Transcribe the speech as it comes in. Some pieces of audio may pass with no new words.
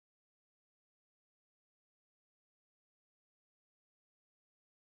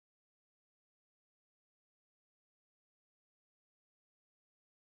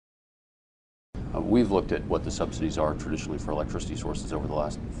We've looked at what the subsidies are traditionally for electricity sources over the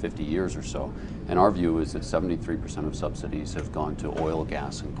last 50 years or so, and our view is that 73% of subsidies have gone to oil,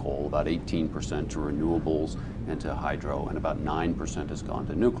 gas, and coal, about 18% to renewables and to hydro, and about 9% has gone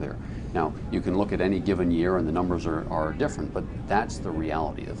to nuclear. Now, you can look at any given year and the numbers are different, but that's the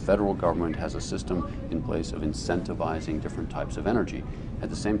reality. The federal government has a system in place of incentivizing different types of energy. At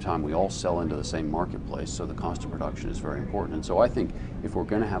the same time, we all sell into the same marketplace, so the cost of production is very important. And so I think if we're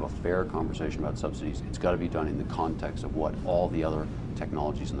going to have a fair conversation about subsidies, it's got to be done in the context of what all the other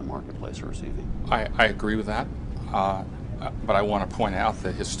technologies in the marketplace are receiving. I agree with that, but I want to point out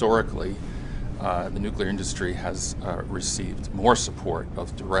that historically, the nuclear industry has received more support,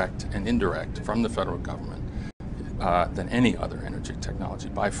 both direct and indirect, from the federal government than any other energy technology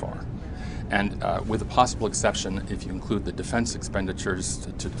by far. And with a possible exception, if you include the defense expenditures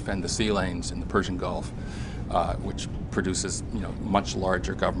to defend the sea lanes in the Persian Gulf, which produces much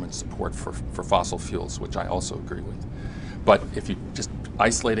larger government support for fossil fuels, which I also agree with. But if you just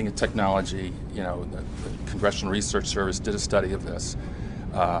isolating a technology, the Congressional Research Service did a study of this.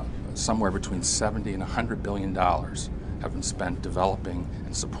 Somewhere between $70 and $100 billion have been spent developing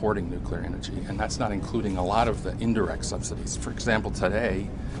and supporting nuclear energy, and that's not including a lot of the indirect subsidies. For example, today,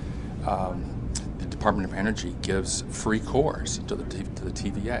 the Department of Energy gives free cores to the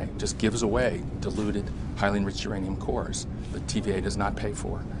TVA, just gives away diluted, highly enriched uranium cores. The TVA does not pay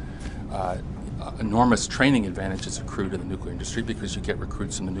for. Enormous training advantages accrue to the nuclear industry because you get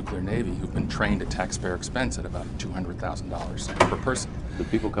recruits in the nuclear Navy who've been trained at taxpayer expense at about $200,000 per person. The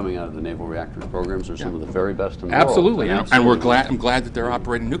people coming out of the naval reactors programs are some of the very best in the Absolutely. world. And I'm glad that they're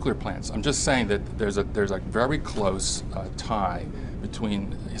operating nuclear plants. I'm just saying that there's a very close tie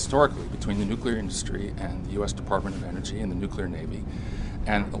historically between the nuclear industry and the U.S. Department of Energy and the nuclear Navy,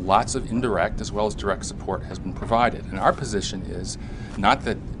 and lots of indirect as well as direct support has been provided. And our position is not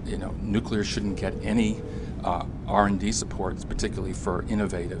that nuclear shouldn't get any R&D support, particularly for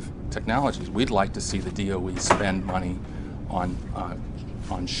innovative technologies. We'd like to see the DOE spend money on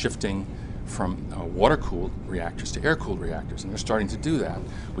shifting from water-cooled reactors to air-cooled reactors, and they're starting to do that.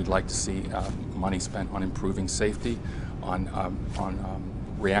 We'd like to see money spent on improving safety, on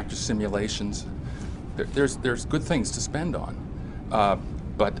reactor simulations. There's good things to spend on,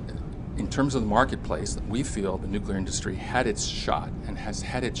 but in terms of the marketplace, we feel the nuclear industry had its shot and has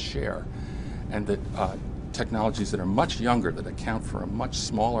had its share, and that technologies that are much younger, that account for a much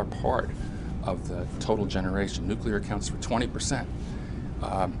smaller part of the total generation. Nuclear accounts for 20%.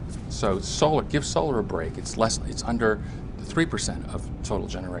 So solar, give solar a break. It's under 3% of total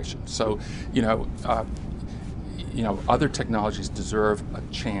generation. So other technologies deserve a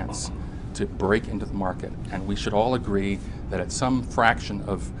chance to break into the market, and we should all agree that at some fraction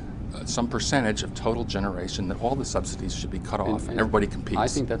of some percentage of total generation, that all the subsidies should be cut off and everybody competes. I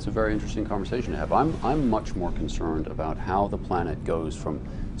think that's a very interesting conversation to have. I'm much more concerned about how the planet goes from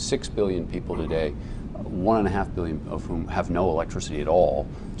 6 billion people today, 1.5 billion of whom have no electricity at all,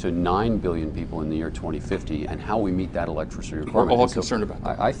 to 9 billion people in the year 2050, and how we meet that electricity requirement. We're all concerned about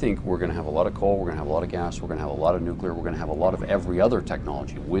that. I think we're going to have a lot of coal, we're going to have a lot of gas, we're going to have a lot of nuclear, we're going to have a lot of every other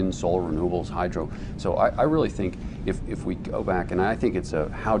technology, wind, solar, renewables, hydro. So I really think if we go back, and I think it's a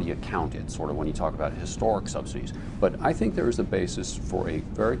how do you count it, sort of when you talk about historic subsidies, but I think there is a basis for a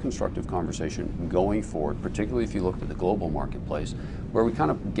very constructive conversation going forward, particularly if you look at the global marketplace, where we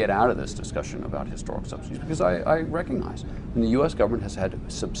kind of get out of this discussion about historic subsidies, because I recognize the U.S. government has had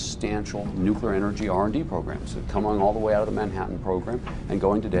substantial nuclear energy R&D programs that come on all the way out of the Manhattan program, and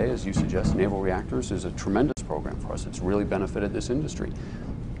going today, as you suggest, naval reactors is a tremendous program for us. It's really benefited this industry.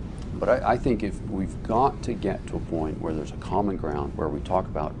 But I think if we've got to get to a point where there's a common ground, where we talk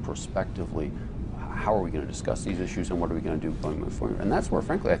about prospectively, how are we going to discuss these issues and what are we going to do going forward? And that's where,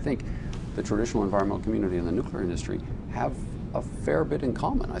 frankly, I think the traditional environmental community and the nuclear industry have a fair bit in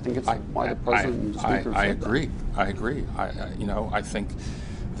common. I think it's why the President and the Speaker I said agree. that. I agree. I think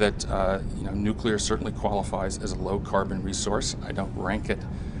that nuclear certainly qualifies as a low carbon resource. I don't rank it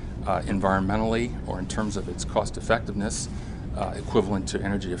environmentally or in terms of its cost effectiveness equivalent to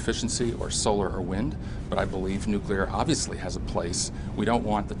energy efficiency or solar or wind, but I believe nuclear obviously has a place. We don't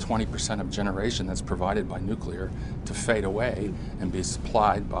want the 20% of generation that's provided by nuclear to fade away and be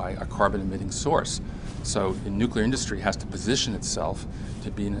supplied by a carbon emitting source. So the nuclear industry has to position itself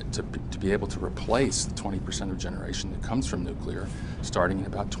to be able to replace the 20% of generation that comes from nuclear starting in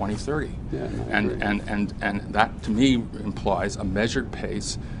about 2030. Yeah, no, and that to me implies a measured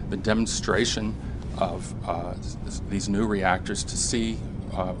pace, the demonstration of these new reactors to see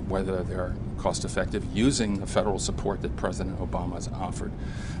whether they're cost effective using the federal support that President Obama has offered.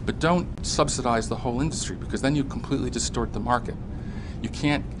 But don't subsidize the whole industry, because then you completely distort the market. You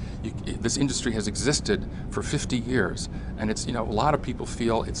can't. This industry has existed for 50 years, and it's, a lot of people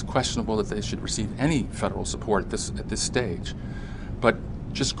feel it's questionable that they should receive any federal support at this stage. But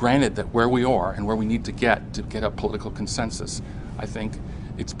just granted that where we are and where we need to get a political consensus, I think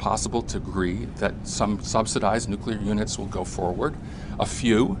it's possible to agree that some subsidized nuclear units will go forward, a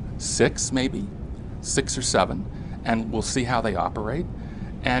few, 6 maybe, 6 or 7, and we'll see how they operate.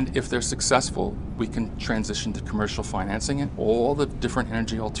 And if they're successful, we can transition to commercial financing, and all the different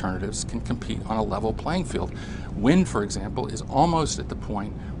energy alternatives can compete on a level playing field. Wind, for example, is almost at the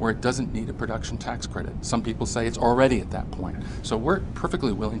point where it doesn't need a production tax credit. Some people say it's already at that point. So we're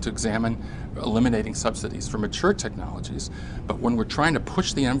perfectly willing to examine eliminating subsidies for mature technologies, but when we're trying to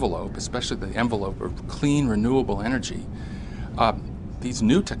push the envelope, especially the envelope of clean, renewable energy, these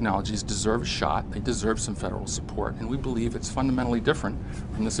new technologies deserve a shot. They deserve some federal support, and we believe it's fundamentally different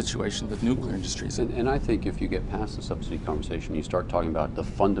from the situation that nuclear industry is in. And I think if you get past the subsidy conversation, you start talking about the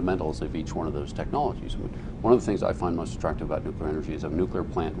fundamentals of each one of those technologies. One of the things I find most attractive about nuclear energy is a nuclear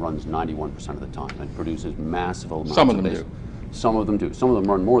plant runs 91% of the time and produces massive amounts Some of of them base. do. Some of them do. Some of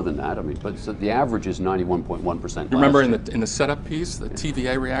them run more than that. I mean, but so the average is 91.1%. Remember in the setup piece, the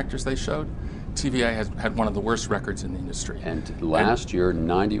TVA reactors they showed? TVA has had one of the worst records in the industry. And last year,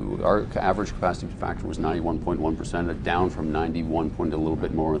 our average capacity factor was 91.1%, down from 91 point a little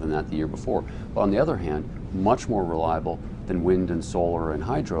bit more than that the year before. But on the other hand, much more reliable than wind and solar and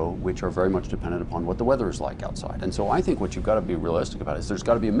hydro, which are very much dependent upon what the weather is like outside. And so I think what you've got to be realistic about is there's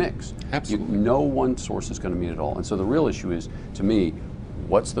got to be a mix. Absolutely. No one source is going to meet it all. And so the real issue is, to me,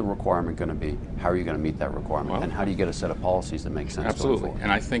 what's the requirement going to be? How are you going to meet that requirement? Well, and how do you get a set of policies that make sense? Absolutely. And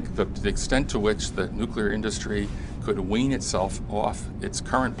I think the extent to which the nuclear industry could wean itself off its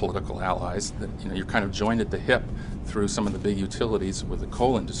current political allies, that you're kind of joined at the hip through some of the big utilities with the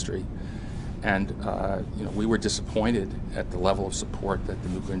coal industry. And we were disappointed at the level of support that the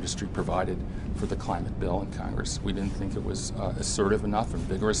nuclear industry provided for the climate bill in Congress. We didn't think it was assertive enough and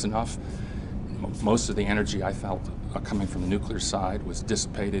vigorous enough. Most of the energy I felt coming from the nuclear side was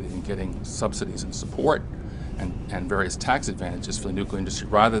dissipated in getting subsidies and support and various tax advantages for the nuclear industry,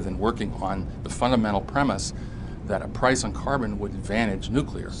 rather than working on the fundamental premise that a price on carbon would advantage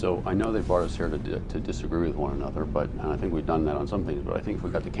nuclear. So I know they brought us here to disagree with one another, and I think we've done that on some things, but I think if we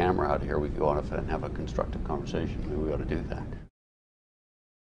got the camera out here, we could go on and have a constructive conversation. Maybe we ought to do that.